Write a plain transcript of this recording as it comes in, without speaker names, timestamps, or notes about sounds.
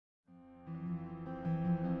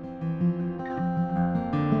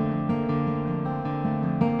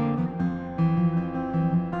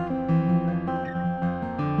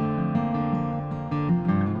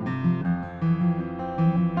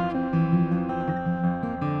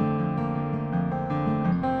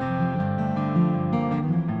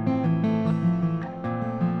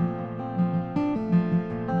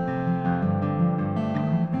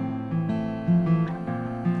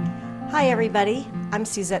Hi everybody, I'm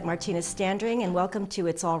Suzette Martinez Standring and welcome to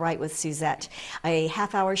It's All Right with Suzette, a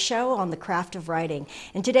half-hour show on the craft of writing.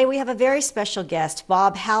 And today we have a very special guest,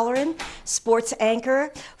 Bob Halloran, sports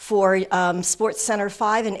anchor for Sports Center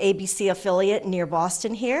 5, an ABC affiliate near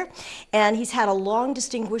Boston here. And he's had a long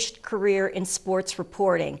distinguished career in sports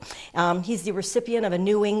reporting. He's the recipient of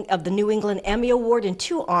the New England Emmy Award and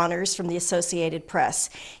 2 honors from the Associated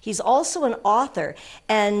Press. He's also an author,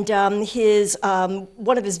 and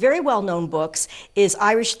one of his very well-known books is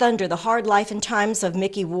Irish Thunder, The Hard Life and Times of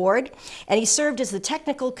Mickey Ward, and he served as the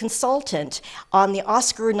technical consultant on the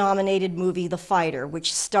Oscar-nominated movie The Fighter,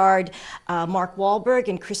 which starred Mark Wahlberg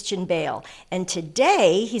and Christian Bale. And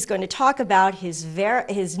today he's going to talk about his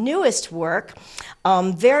newest work,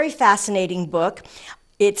 very fascinating book.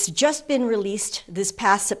 It's just been released this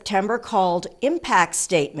past September, called Impact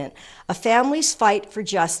Statement, A Family's Fight for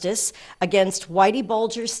Justice Against Whitey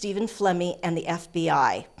Bulger, Stephen Flemmi, and the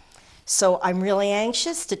FBI. So I'm really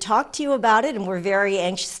anxious to talk to you about it, and we're very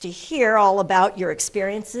anxious to hear all about your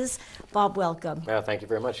experiences. Bob, welcome. Well, thank you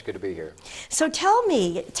very much. Good to be here. So tell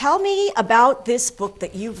me about this book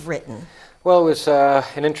that you've written. Well, it was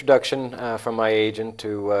an introduction from my agent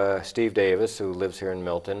to Steve Davis, who lives here in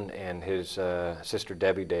Milton, and his sister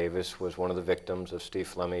Debbie Davis was one of the victims of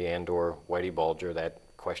Steve Flemmi and/or Whitey Bulger. That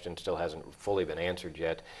question still hasn't fully been answered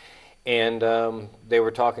yet. And they were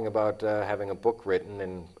talking about having a book written,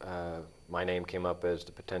 and my name came up as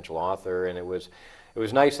the potential author, and it was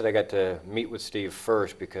nice that I got to meet with Steve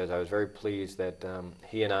first, because I was very pleased that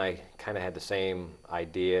he and I kind of had the same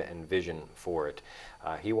idea and vision for it.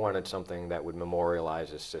 He wanted something that would memorialize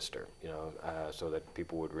his sister, so that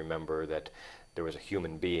people would remember that there was a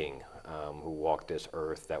human being who walked this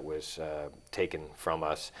earth that was taken from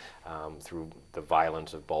us through the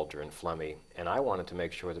violence of Bulger and Flemmi. And I wanted to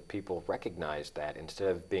make sure that people recognized that, instead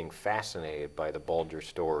of being fascinated by the Bulger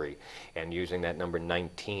story and using that number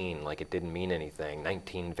 19 like it didn't mean anything,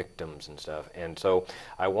 19 victims and stuff. And so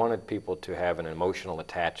I wanted people to have an emotional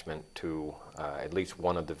attachment to at least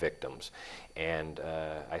one of the victims. And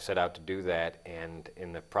I set out to do that, and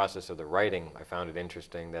in the process of the writing, I found it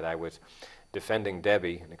interesting that I was defending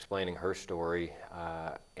Debbie and explaining her story,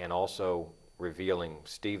 and also revealing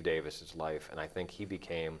Steve Davis's life, and I think he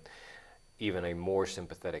became even a more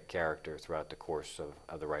sympathetic character throughout the course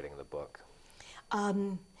of the writing of the book.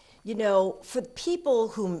 For people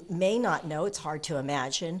who may not know, it's hard to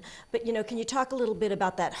imagine, but can you talk a little bit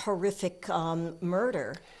about that horrific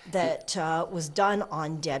murder that was done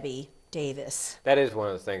on Debbie Davis? That is one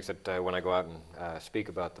of the things that when I go out and speak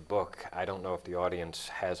about the book, I don't know if the audience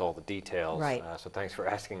has all the details. Right. So thanks for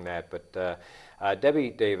asking that. But Debbie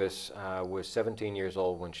Davis was 17 years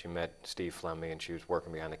old when she met Steve Flemmi, and she was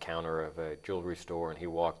working behind the counter of a jewelry store, and he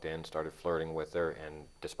walked in, started flirting with her, and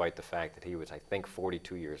despite the fact that he was, I think,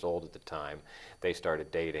 42 years old at the time, they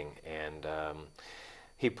started dating. And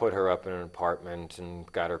he put her up in an apartment and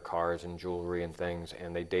got her cars and jewelry and things,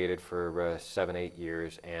 and they dated for 7, 8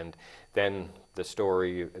 years. And then the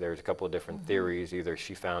story, there's a couple of different theories. Either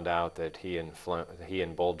she found out that he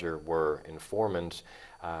and Bulger were informants,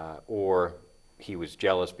 or he was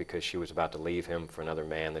jealous because she was about to leave him for another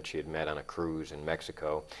man that she had met on a cruise in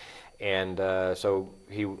Mexico. And so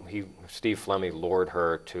Steve Flemmi lured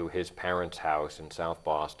her to his parents' house in South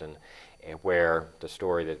Boston, where the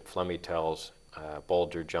story that Flemmi tells,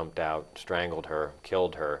 Bulger jumped out, strangled her,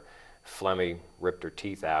 killed her. Flemmi ripped her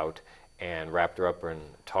teeth out and wrapped her up in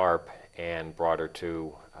tarp and brought her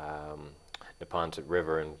to Neponset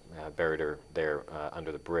River and buried her there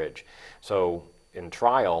under the bridge. So in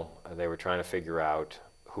trial, they were trying to figure out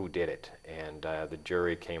who did it, and the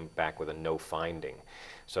jury came back with a no finding.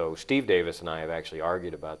 So Steve Davis and I have actually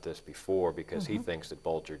argued about this before, because he thinks that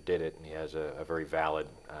Bulger did it, and he has a very valid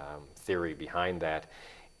theory behind that.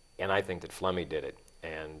 And I think that Flemmi did it,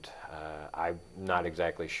 and I'm not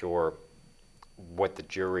exactly sure what the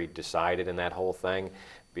jury decided in that whole thing,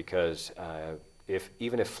 because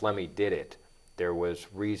even if Flemmi did it, there was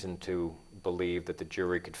reason to believe that the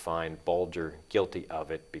jury could find Bulger guilty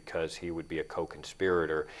of it, because he would be a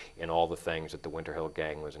co-conspirator in all the things that the Winter Hill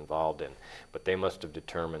Gang was involved in. But they must have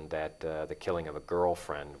determined that the killing of a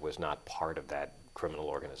girlfriend was not part of that criminal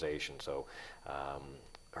organization. So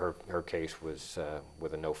her case was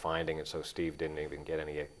with a no finding, and so Steve didn't even get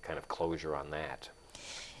any kind of closure on that.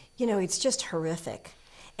 It's just horrific.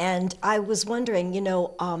 And I was wondering,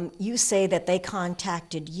 you say that they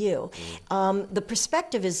contacted you. The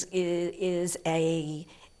perspective is a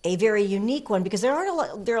very unique one, because there are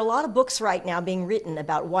a lot of books right now being written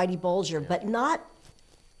about Whitey Bulger, but not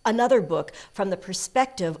another book from the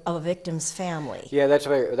perspective of a victim's family. Yeah,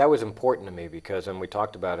 that was important to me because, and we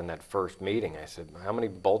talked about in that first meeting, I said, how many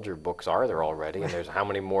Bulger books are there already? And there's how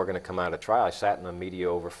many more going to come out of trial? I sat in the media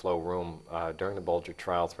overflow room during the Bulger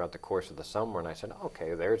trial throughout the course of the summer, and I said,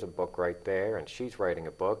 okay, there's a book right there, and she's writing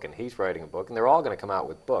a book, and he's writing a book, and they're all going to come out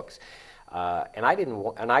with books. And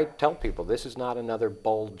I tell people, this is not another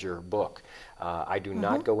Bulger book. I do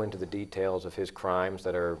not go into the details of his crimes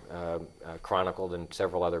that are chronicled in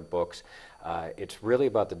several other books. It's really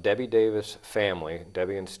about the Debbie Davis family,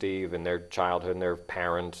 Debbie and Steve, and their childhood and their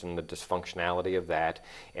parents and the dysfunctionality of that.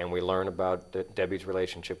 And we learn about Debbie's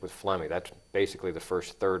relationship with Flemmi. That's basically the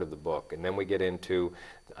first third of the book. And then we get into,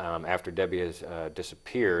 after Debbie has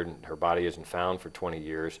disappeared, her body isn't found for 20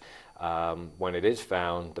 years, when it is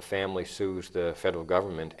found, the family sues the federal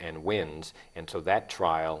government and wins, and so that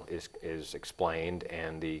trial is explained,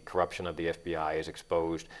 and the corruption of the FBI is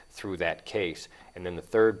exposed through that case. And then the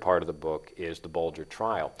third part of the book is the Bulger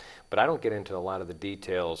trial. But I don't get into a lot of the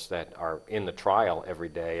details that are in the trial every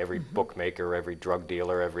day, every bookmaker, every drug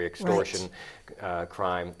dealer, every extortion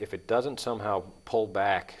crime. If it doesn't somehow pull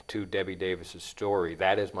back to Debbie Davis's story,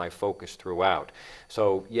 that is my focus throughout.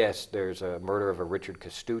 So yes, there's a murder of a Richard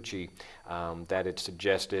Castucci that it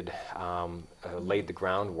suggested laid the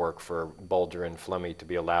groundwork for Bulger and Flemmi to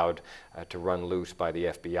be allowed to run loose by the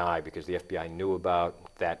FBI, because the FBI knew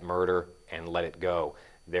about that murder and let it go.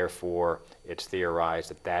 Therefore, it's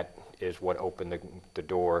theorized that that is what opened the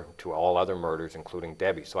door to all other murders, including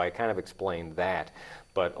Debbie. So I kind of explained that.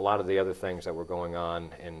 But a lot of the other things that were going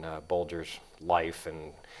on in Bulger's life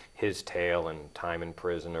and his tale and time in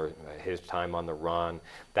prison or his time on the run,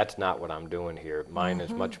 that's not what I'm doing here. Mine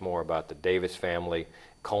is much more about the Davis family,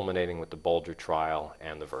 culminating with the Bulger trial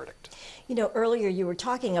and the verdict. You know, earlier you were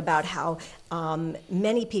talking about how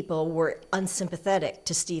many people were unsympathetic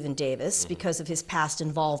to Stephen Davis because of his past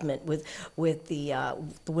involvement with the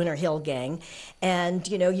Winter Hill gang, and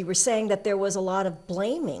you know, you were saying that there was a lot of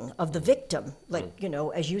blaming of the victim, like you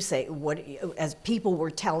know, as you say, as people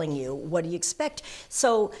were telling you, what do you expect?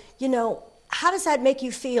 So you know, how does that make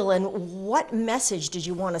you feel, and what message did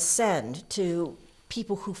you want to send to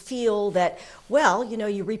people who feel that, well, you know,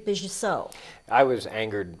 you reap as you sow? I was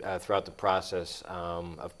angered throughout the process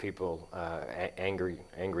of people,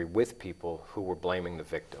 angry with people who were blaming the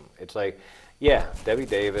victim. It's like, yeah, Debbie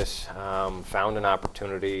Davis found an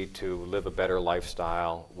opportunity to live a better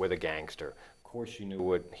lifestyle with a gangster. Of course she knew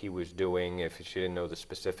what he was doing if she didn't know the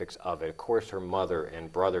specifics of it. Of course her mother and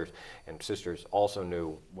brothers and sisters also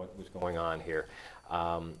knew what was going on here.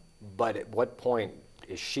 But at what point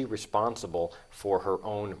is she responsible for her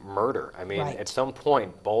own murder? I mean, at some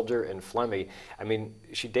point, Bulger and Flemmi, I mean,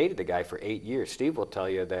 she dated the guy for 8 years. Steve will tell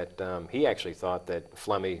you that he actually thought that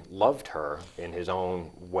Flemmi loved her in his own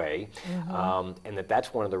way, and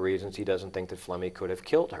that's one of the reasons he doesn't think that Flemmi could have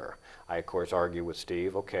killed her. I, of course, argue with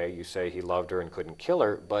Steve, okay, you say he loved her and couldn't kill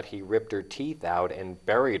her, but he ripped her teeth out and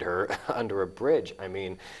buried her under a bridge. I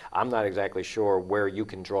mean, I'm not exactly sure where you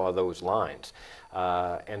can draw those lines.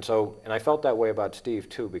 And I felt that way about Steve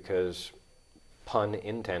too, because, pun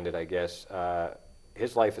intended, I guess,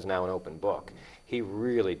 his life is now an open book. He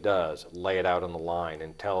really does lay it out on the line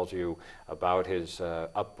and tells you about his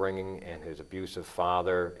upbringing and his abusive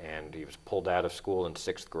father, and he was pulled out of school in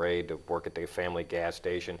 6th grade to work at the family gas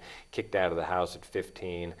station, kicked out of the house at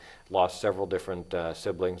 15, lost several different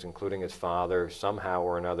siblings, including his father, somehow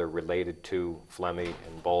or another related to Flemmi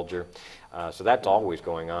and Bulger. So that's always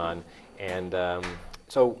going on. And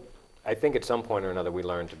so I think at some point or another we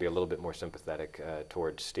learn to be a little bit more sympathetic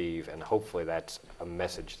towards Steve, and hopefully that's a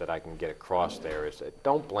message that I can get across there, is that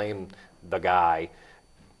don't blame the guy.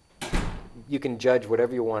 You can judge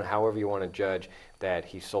whatever you want, however you want to judge, that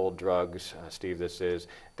he sold drugs, Steve this is,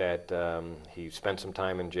 that he spent some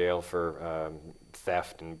time in jail for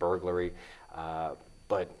theft and burglary,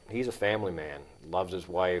 but he's a family man, loves his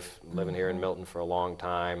wife, living here in Milton for a long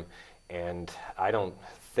time, and I don't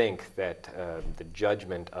think that the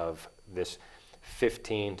judgment of this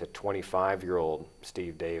 15 to 25-year-old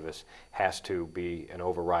Steve Davis has to be an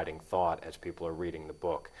overriding thought as people are reading the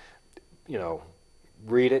book. You know,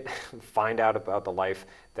 read it, find out about the life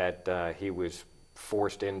that he was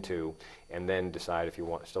forced into, and then decide if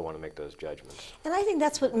you still want to make those judgments. And I think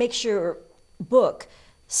that's what makes your book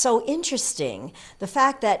so interesting, the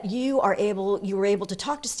fact that you were able to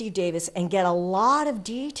talk to Steve Davis and get a lot of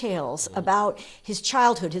details about his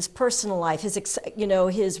childhood, his personal life,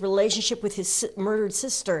 his relationship with his murdered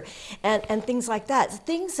sister, and things like that.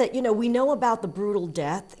 Things that we know about the brutal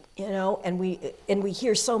death, and we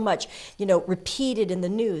hear so much, repeated in the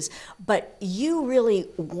news. But you really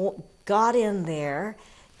got in there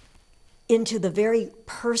into the very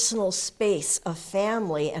personal space of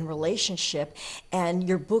family and relationship, and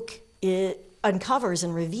your book uncovers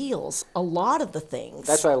and reveals a lot of the things.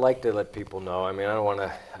 That's what I like to let people know. I mean, I don't want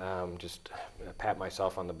to just pat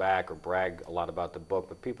myself on the back or brag a lot about the book,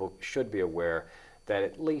 but people should be aware that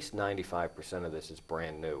at least 95% of this is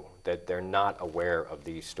brand new, that they're not aware of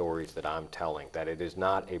these stories that I'm telling, that it is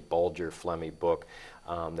not a Bulger Flemmi book,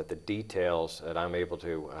 that the details that I'm able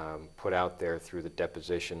to put out there through the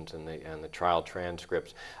depositions and the trial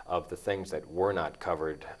transcripts of the things that were not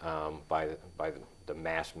covered by the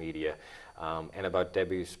mass media, and about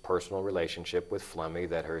Debbie's personal relationship with Flemmi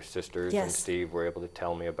that her sisters and Steve were able to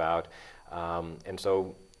tell me about. And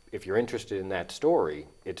so if you're interested in that story,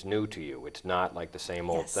 it's new to you. It's not like the same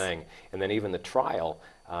old thing. And then even the trial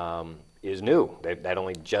is new. That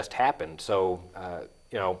only just happened. So,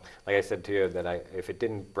 you know, like I said to you, that if it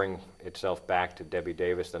didn't bring itself back to Debbie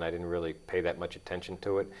Davis, then I didn't really pay that much attention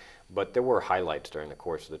to it. But there were highlights during the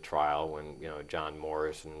course of the trial when, you know, John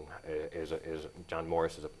Morris is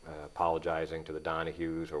apologizing to the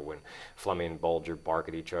Donahues, or when Flemmi and Bulger bark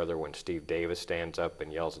at each other, when Steve Davis stands up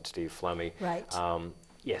and yells at Steve Flemmi. Right.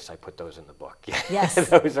 Yes, I put those in the book. Yes.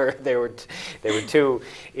 They were too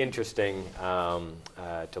interesting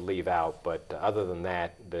to leave out. But other than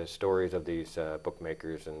that, the stories of these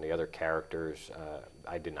bookmakers and the other characters,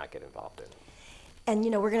 I did not get involved in. And,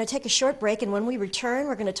 you know, we're going to take a short break, and when we return,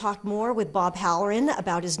 we're going to talk more with Bob Halloran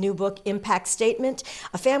about his new book, Impact Statement,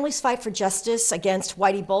 A Family's Fight for Justice Against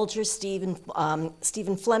Whitey Bulger, Stephen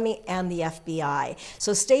Flemmi, and the FBI.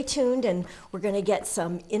 So stay tuned, and we're going to get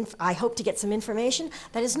I hope to get some information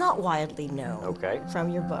that is not widely known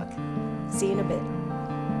from your book. See you in a bit.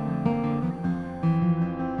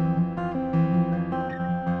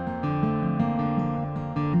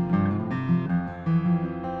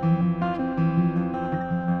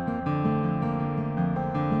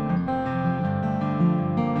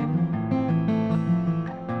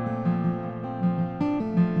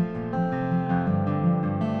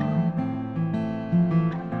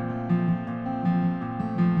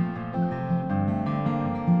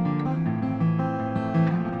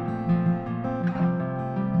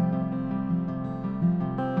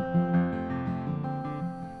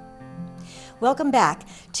 Welcome back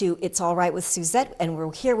to It's All Right with Suzette, and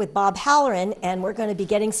we're here with Bob Halloran, and we're going to be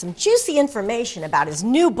getting some juicy information about his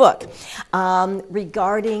new book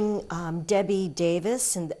regarding Debbie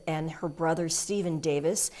Davis and her brother Stephen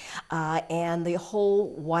Davis and the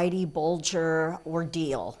whole Whitey Bulger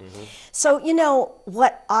ordeal. Mm-hmm. So, you know,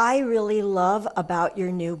 what I really love about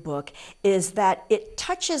your new book is that it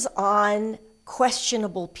touches on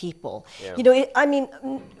questionable people. Yeah. You know, I mean,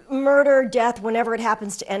 murder, death, whenever it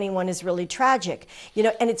happens to anyone is really tragic, you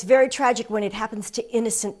know, and it's very tragic when it happens to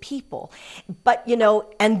innocent people. But, you know,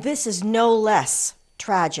 and this is no less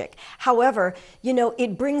tragic. However, you know,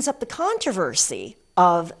 it brings up the controversy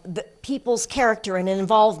of the people's character and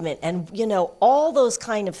involvement and, you know, all those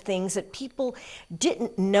kind of things that people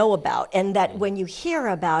didn't know about, and that when you hear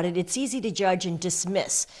about it, it's easy to judge and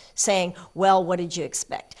dismiss, saying, well, what did you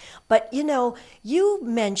expect? But, you know, you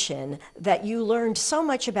mention that you learned so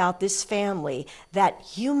much about this family that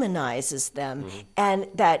humanizes them and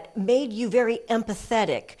that made you very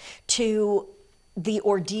empathetic to the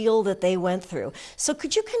ordeal that they went through. So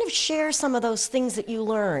could you kind of share some of those things that you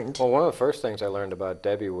learned? Well, one of the first things I learned about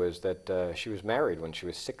Debbie was that she was married when she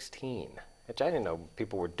was 16, which I didn't know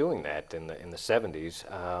people were doing that in the 70s.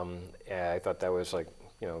 I thought that was like,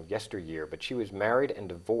 you know, yesteryear, but she was married and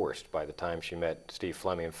divorced by the time she met Steve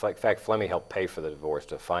Flemmi. In fact, Flemmi helped pay for the divorce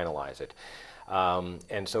to finalize it.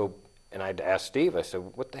 And I'd asked Steve, I said,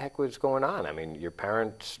 what the heck was going on? I mean, your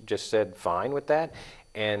parents just said fine with that?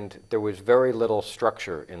 And there was very little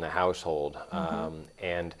structure in the household,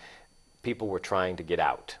 and people were trying to get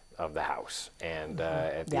out of the house. And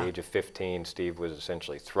at the age of 15, Steve was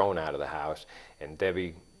essentially thrown out of the house, and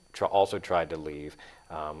Debbie also tried to leave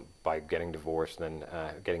by getting divorced, and then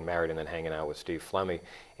getting married, and then hanging out with Steve Flemmi.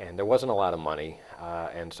 And there wasn't a lot of money,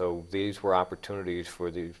 and so these were opportunities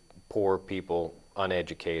for these poor people,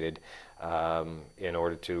 uneducated, in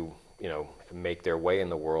order to, you know, make their way in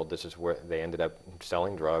the world. This is where they ended up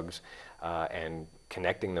selling drugs and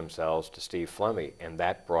connecting themselves to Steve Flemmi, and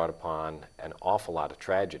that brought upon an awful lot of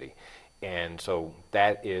tragedy. And so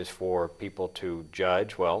that is for people to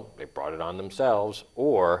judge, well, they brought it on themselves,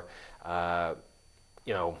 or,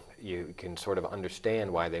 you know, you can sort of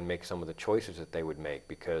understand why they make some of the choices that they would make,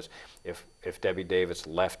 because if Debbie Davis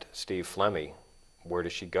left Steve Flemmi, where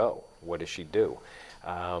does she go? What does she do?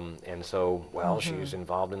 And so, well, she's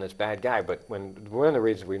involved in this bad guy. But one of the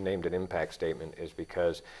reasons we named it Impact Statement is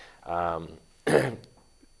because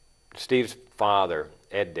Steve's father,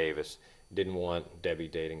 Ed Davis, didn't want Debbie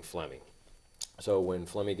dating Flemmi. So when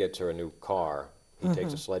Flemmi gets her a new car, he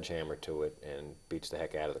takes a sledgehammer to it and beats the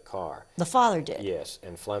heck out of the car. The father did? Yes,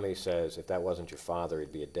 and Flemmi says, if that wasn't your father,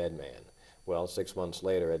 he'd be a dead man. Well, 6 months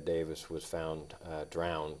later, Ed Davis was found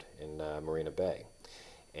drowned in Marina Bay.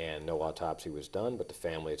 And no autopsy was done, but the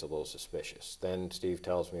family is a little suspicious. Then Steve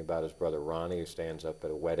tells me about his brother Ronnie, who stands up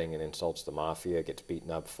at a wedding and insults the mafia, gets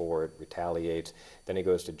beaten up for it, retaliates. Then he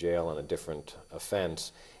goes to jail on a different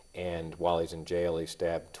offense. And while he's in jail, he's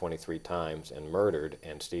stabbed 23 times and murdered,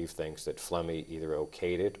 and Steve thinks that Flemmi either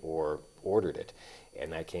okayed it or ordered it.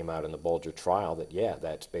 And that came out in the Bulger trial that, yeah,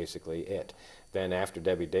 that's basically it. Then after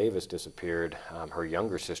Debbie Davis disappeared, her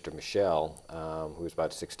younger sister, Michelle, who's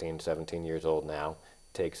about 16, 17 years old now,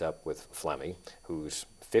 takes up with Flemmi, who's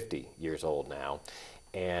 50 years old now.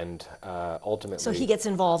 And ultimately... So he gets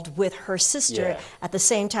involved with her sister at the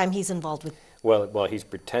same time he's involved with... Well, he's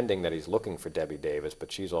pretending that he's looking for Debbie Davis,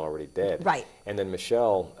 but she's already dead. Right. And then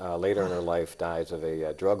Michelle, later in her life, dies of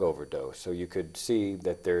a drug overdose. So you could see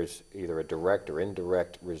that there's either a direct or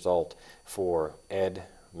indirect result for Ed,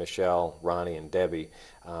 Michelle, Ronnie, and Debbie,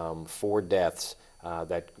 4 deaths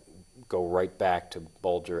that go right back to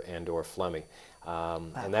Bulger and or Flemmi.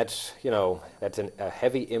 And that's, you know, that's a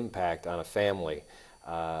heavy impact on a family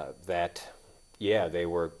that, yeah, they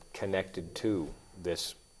were connected to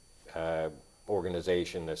this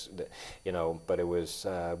organization, you know, but it was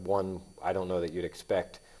one, I don't know that you'd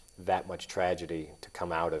expect that much tragedy to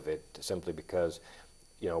come out of it simply because,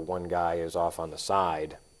 you know, one guy is off on the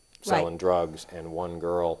side selling drugs and one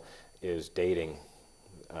girl is dating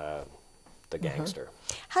the gangster.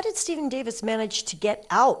 How did Stephen Davis manage to get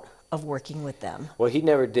out of working with them? Well, he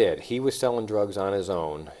never did. He was selling drugs on his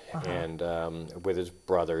own and with his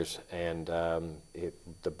brothers, and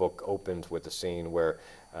the book opens with a scene where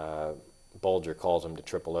Bulger calls him to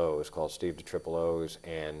Triple O's, calls Steve to Triple O's,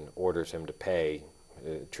 and orders him to pay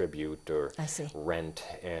tribute or rent,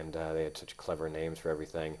 and they had such clever names for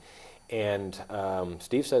everything. And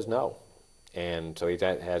Steve says no. And so he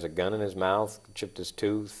has a gun in his mouth, chipped his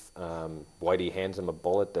tooth. Whitey hands him a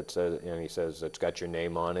bullet that says, you know, he says it's got your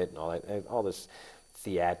name on it, and all that, and all this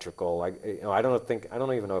theatrical. You know, I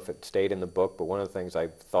don't even know if it stayed in the book, but one of the things I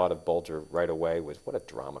thought of Bulger right away was, what a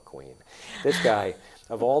drama queen. This guy,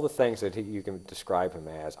 of all the things that you can describe him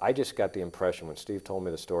as, I just got the impression when Steve told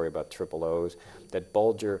me the story about Triple O's that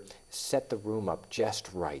Bulger set the room up just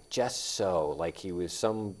right, just so, like he was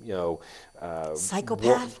some, you know,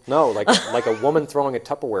 psychopath? No, like a woman throwing a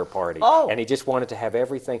Tupperware party. Oh. And he just wanted to have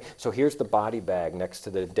everything. So here's the body bag next to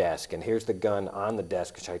the desk, and here's the gun on the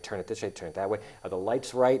desk. Should I turn it this way? Should I turn it that way? Are the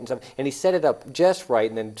lights right? And stuff. And he set it up just right,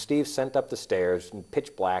 and then Steve sent up the stairs in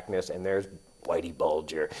pitch blackness, and there's Whitey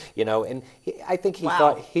Bulger, you know, and I think he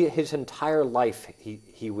thought his entire life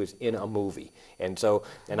he was in a movie, and so,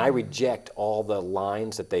 and I reject all the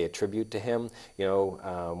lines that they attribute to him, you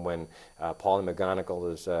know, when Paulie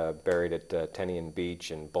McGonigal is buried at Tenian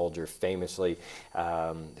Beach, and Bulger famously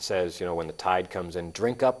says, you know, when the tide comes in,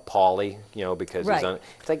 drink up, Paulie, you know, because he's on,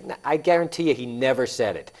 it's like, I guarantee you he never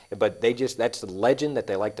said it, but they just, that's the legend that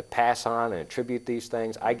they like to pass on and attribute these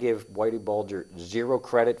things. I give Whitey Bulger 0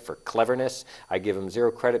 credit for cleverness. I give him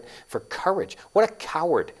 0 credit for courage. What a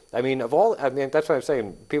coward. I mean, of all, I mean, that's what I'm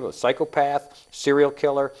saying. People, psychopath, serial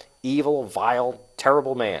killer, evil, vile,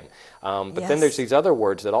 terrible man. But then there's these other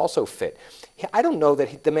words that also fit. I don't know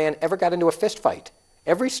that the man ever got into a fist fight.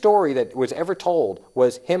 Every story that was ever told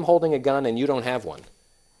was him holding a gun and you don't have one.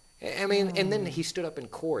 I mean, and then he stood up in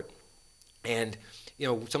court. And, you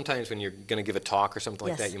know, sometimes when you're going to give a talk or something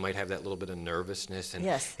like that, you might have that little bit of nervousness, and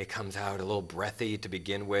it comes out a little breathy to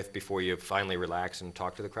begin with before you finally relax and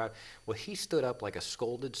talk to the crowd. Well, he stood up like a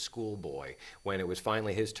scolded schoolboy when it was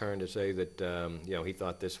finally his turn to say that, you know, he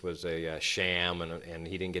thought this was a sham, and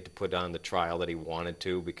he didn't get to put on the trial that he wanted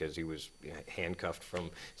to because he was handcuffed from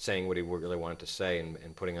saying what he really wanted to say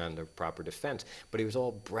and putting on the proper defense. But he was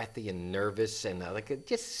all breathy and nervous and like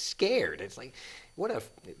just scared. It's like, what a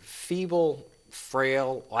feeble,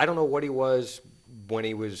 frail, I don't know what he was when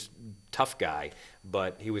he was tough guy,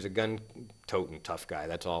 but he was a gun-toting tough guy.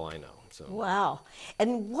 That's all I know. So. Wow.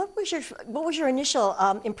 And what was your initial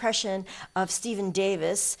impression of Stephen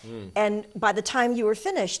Davis? And by the time you were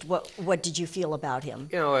finished, what did you feel about him?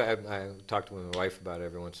 You know, I talk to my wife about it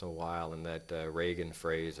every once in a while, and that Reagan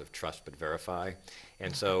phrase of trust but verify.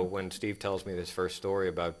 And so when Steve tells me this first story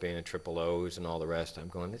about being at Triple O's and all the rest, I'm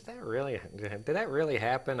going, did that really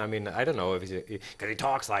happen? I mean, I don't know if because he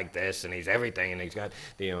talks like this and he's everything, and he's got,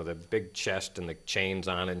 you know, the big chest and the chains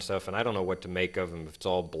on it and stuff, and I don't know what to make of him, if it's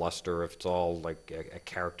all bluster, if it's all like a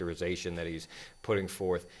characterization that he's putting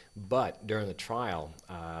forth. But during the trial,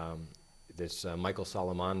 this Michael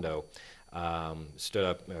Salamando stood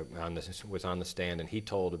up, was on the stand, and he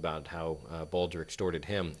told about how Bulger extorted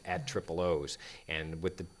him at Triple O's, and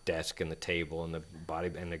with the desk and the table and the body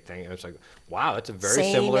and the thing. It was like, wow, that's a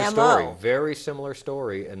very similar story. Very similar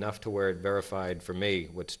story, enough to where it verified for me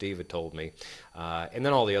what Steve had told me. And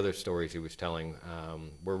then all the other stories he was telling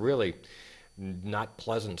were really not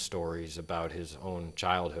pleasant stories about his own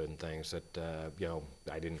childhood and things that, you know,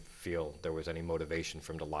 I didn't feel there was any motivation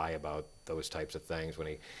for him to lie about those types of things. When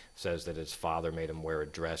he says that his father made him wear a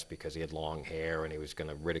dress because he had long hair and he was going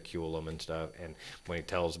to ridicule him and stuff, and when he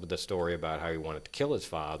tells the story about how he wanted to kill his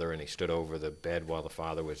father and he stood over the bed while the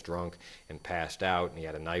father was drunk and passed out and he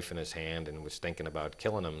had a knife in his hand and was thinking about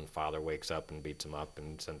killing him, and the father wakes up and beats him up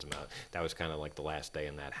and sends him out. That was kind of like the last day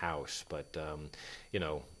in that house. But, you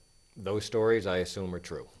know, those stories, I assume, are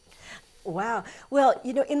true. Wow. Well,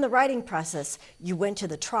 you know, in the writing process, you went to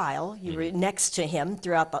the trial. You were next to him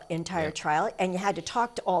throughout the entire trial, and you had to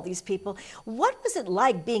talk to all these people. What was it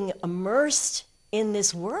like being immersed in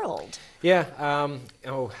this world? Yeah,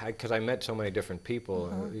 because I met so many different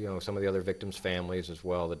people, you know, some of the other victims' families as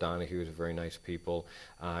well. The Donahues are very nice people.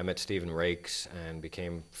 I met Stephen Rakes and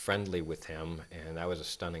became friendly with him, and that was a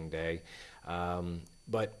stunning day.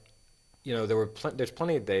 But you know, there's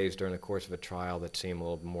plenty of days during the course of a trial that seem a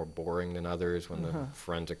little more boring than others, when the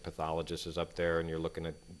forensic pathologist is up there and you're looking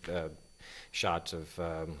at shots of,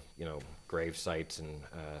 you know, grave sites and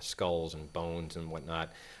skulls and bones and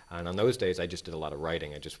whatnot. And on those days, I just did a lot of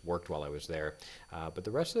writing. I just worked while I was there. But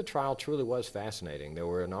the rest of the trial truly was fascinating. There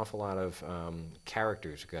were an awful lot of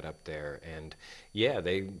characters who got up there. And yeah,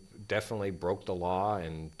 they definitely broke the law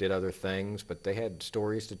and did other things, but they had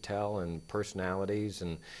stories to tell and personalities,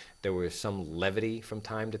 and there was some levity from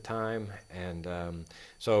time to time. And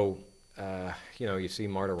you know, you see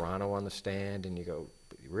Martirano on the stand and you go,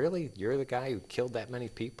 really? You're the guy who killed that many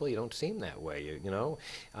people? You don't seem that way, you know?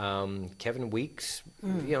 Kevin Weeks,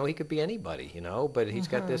 you know, he could be anybody, you know, but he's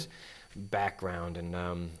got this background.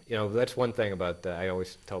 And, you know, that's one thing about I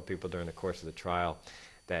always tell people during the course of the trial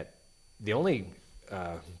that the only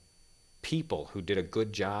people who did a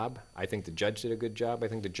good job, I think the judge did a good job, I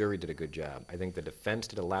think the jury did a good job. I think the defense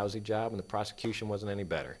did a lousy job and the prosecution wasn't any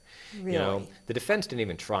better. Really? You know, the defense didn't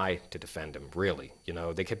even try to defend him, really. You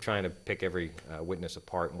know, they kept trying to pick every witness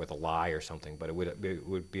apart with a lie or something, but it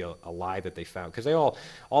would be a lie that they found. Because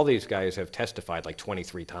all these guys have testified like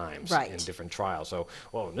 23 times in different trials. So,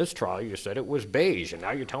 well, in this trial you said it was beige, and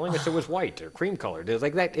now you're telling us it was white or cream colored. It's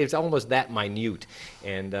like that. It's almost that minute,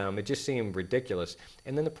 and it just seemed ridiculous.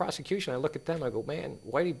 And then the prosecution, I look at them, I go, man,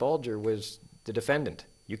 Whitey Bulger was the defendant.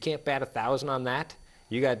 You can't bat 1,000 on that.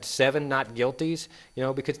 You got 7 not guilties, you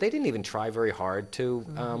know, because they didn't even try very hard to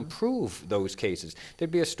prove those cases.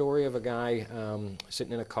 There'd be a story of a guy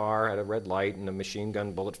sitting in a car at a red light, and a machine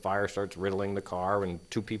gun bullet fire starts riddling the car, and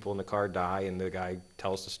 2 people in the car die, and the guy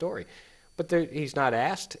tells the story. But he's not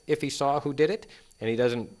asked if he saw who did it, and he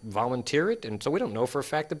doesn't volunteer it, and so we don't know for a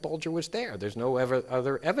fact that Bulger was there. There's no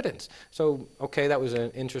other evidence. So, okay, that was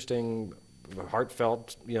an interesting,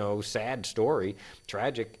 heartfelt, you know, sad story,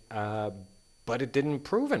 tragic, but it didn't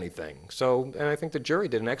prove anything. So, and I think the jury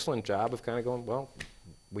did an excellent job of kind of going, well,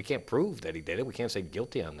 we can't prove that he did it. We can't say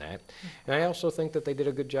guilty on that. And I also think that they did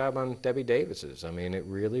a good job on Debbie Davis's. I mean, it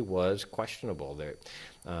really was questionable.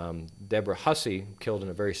 Deborah Hussey killed in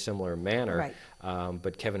a very similar manner,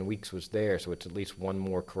 but Kevin Weeks was there, so it's at least one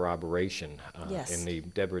more corroboration. In the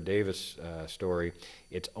Deborah Davis story,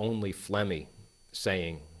 it's only Flemmi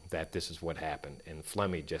saying that this is what happened, and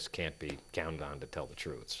Flemmi just can't be counted on to tell the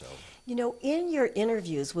truth. So, you know, in your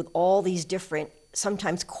interviews with all these different,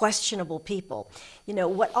 sometimes questionable people, you know,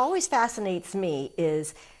 what always fascinates me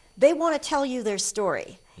is they want to tell you their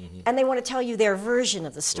story, and they want to tell you their version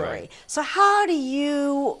of the story. So how do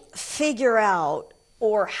you figure out,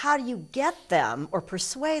 or how do you get them or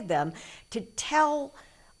persuade them to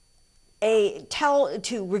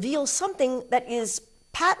to reveal something that is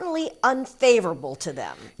patently unfavorable to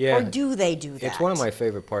them? Or do they do that? It's one of my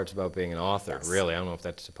favorite parts about being an author, really. I don't know if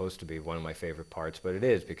that's supposed to be one of my favorite parts, but it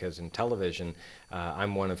is, because in television,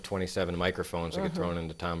 I'm one of 27 microphones that get thrown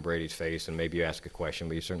into Tom Brady's face, and maybe you ask a question,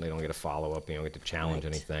 but you certainly don't get a follow-up, you don't get to challenge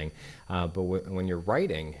anything. But when you're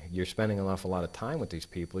writing, you're spending an awful lot of time with these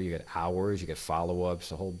people. You get hours, you get follow-ups,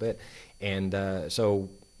 the whole bit. And so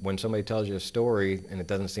when somebody tells you a story and it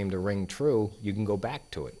doesn't seem to ring true, you can go back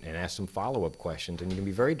to it and ask some follow-up questions, and you can be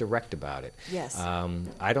very direct about it.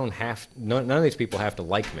 I don't have, none of these people have to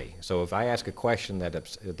like me. So if I ask a question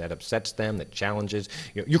that upsets them, that challenges,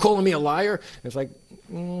 you're calling me a liar? It's like,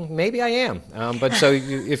 Maybe I am, but so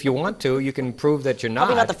if you want to, you can prove that you're not.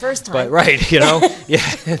 Probably not the first time. But right, you know,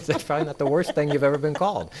 yeah, that's probably not the worst thing you've ever been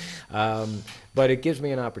called. But it gives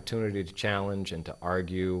me an opportunity to challenge and to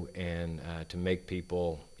argue and to make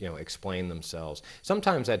people, you know, explain themselves.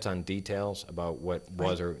 Sometimes that's on details about what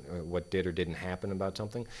was or what did or didn't happen about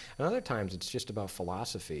something. And other times it's just about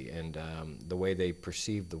philosophy and the way they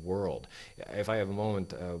perceive the world. If I have a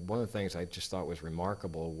moment, one of the things I just thought was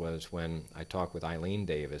remarkable was when I talked with Eileen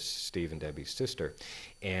Davis, Steve and Debbie's sister,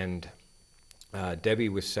 and Debbie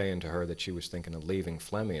was saying to her that she was thinking of leaving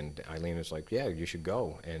Flemmi, and Eileen was like, yeah, you should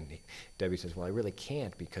go. And Debbie says, well, I really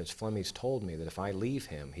can't, because Flemmi's told me that if I leave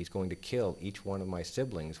him, he's going to kill each one of my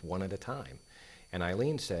siblings one at a time. And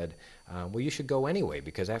Eileen said, well, you should go anyway,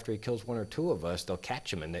 because after he kills one or two of us, they'll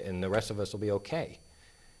catch him, and the rest of us will be okay.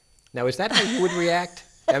 Now, is that how you would react?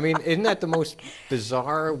 I mean, isn't that the most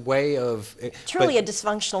bizarre way of... Truly a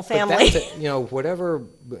dysfunctional family. But that's, you know, whatever,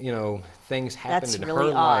 you know, things happened in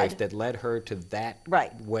really her odd. life that led her to that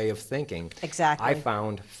way of thinking, exactly. I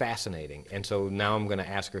found fascinating. And so now I'm going to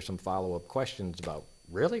ask her some follow-up questions about,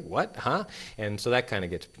 really? What? Huh? And so that kind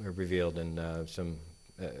of gets revealed in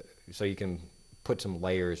so you can put some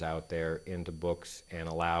layers out there into books and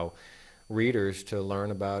allow readers to learn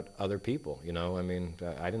about other people, you know. I mean,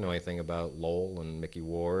 I didn't know anything about Lowell and Mickey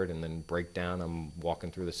Ward, and then break down, I'm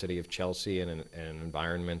walking through the city of Chelsea in an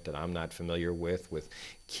environment that I'm not familiar with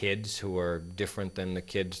kids who are different than the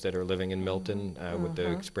kids that are living in Milton, with the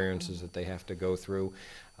experiences that they have to go through.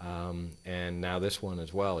 And now this one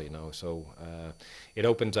as well, you know, so it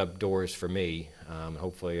opens up doors for me.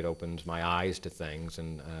 Hopefully it opens my eyes to things,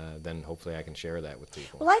 and then hopefully I can share that with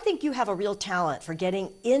people. Well, I think you have a real talent for getting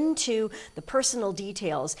into the personal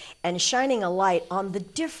details and shining a light on the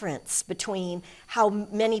difference between how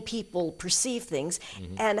many people perceive things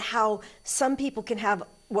and how some people can have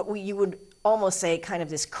what you would almost say kind of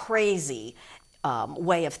this crazy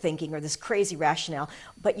way of thinking, or this crazy rationale,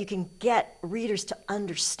 but you can get readers to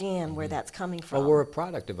understand where that's coming from. Well, we're a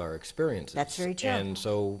product of our experiences. That's very true. And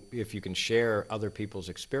so if you can share other people's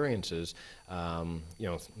experiences, you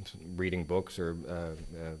know, reading books or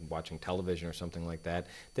watching television or something like that,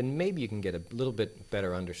 then maybe you can get a little bit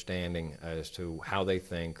better understanding as to how they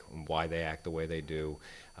think, and why they act the way they do,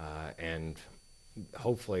 and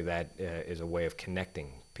hopefully that is a way of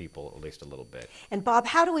connecting people at least a little bit. And Bob,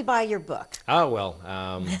 how do we buy your book? Oh, well,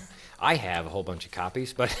 I have a whole bunch of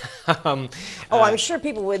copies, but... I'm sure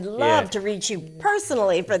people would love to reach you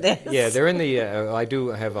personally for this. Yeah, they're in the... I do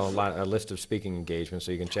have a list of speaking engagements,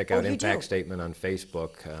 so you can check out Impact Statement on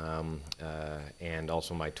Facebook, and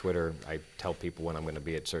also my Twitter. I tell people when I'm going to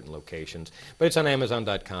be at certain locations. But it's on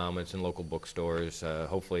Amazon.com, it's in local bookstores.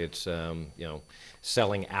 Hopefully it's, you know,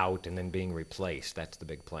 selling out and then being replaced. That's the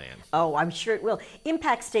big plan. Oh, I'm sure it will.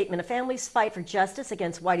 Impact Statement, A Family's Fight for Justice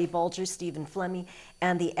Against Whitey Bulger, Stephen Flemmi,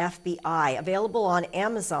 and the FBI. Available on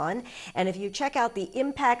Amazon. And if you check out the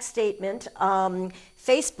Impact Statement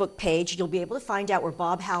Facebook page, you'll be able to find out where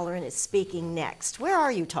Bob Halloran is speaking next. Where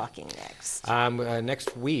are you talking next?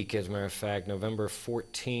 Next week, as a matter of fact, November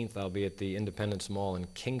 14th, I'll be at the Independence Mall in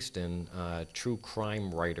Kingston, True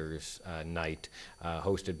Crime Writers Night,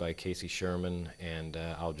 hosted by Casey Sherman, and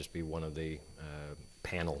I'll just be one of the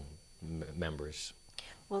panel members.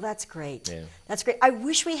 Well, that's great. Yeah. That's great. I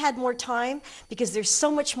wish we had more time, because there's so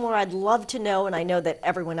much more I'd love to know, and I know that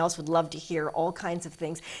everyone else would love to hear all kinds of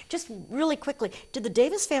things. Just really quickly, did the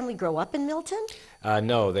Davis family grow up in Milton?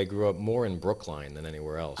 No, they grew up more in Brookline than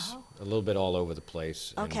anywhere else. Oh. A little bit all over the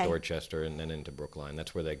place, in Dorchester and then into Brookline.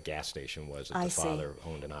 That's where the gas station was that the father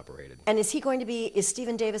owned and operated. And is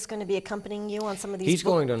Stephen Davis going to be accompanying you on some of these? He's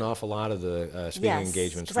going to an awful lot of the speaking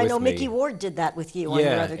engagements with me. Because I know Mickey Ward did that with you on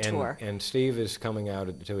your other tour. And Steve is coming out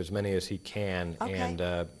to as many as he can. And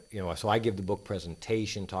you know, so I give the book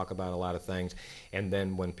presentation, talk about a lot of things, and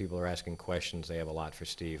then when people are asking questions, they have a lot for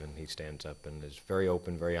Steve, and he stands up and is very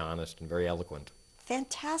open, very honest, and very eloquent.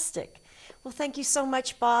 Fantastic. Well, thank you so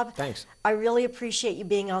much, Bob. Thanks. I really appreciate you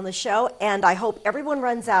being on the show, and I hope everyone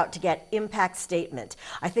runs out to get Impact Statement.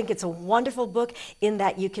 I think it's a wonderful book in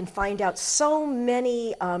that you can find out so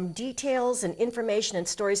many details and information and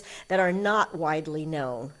stories that are not widely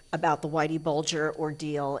known about the Whitey Bulger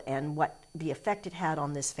ordeal and what the effect it had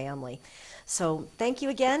on this family. So thank you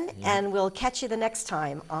again, and we'll catch you the next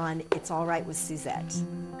time on It's All Right with Suzette.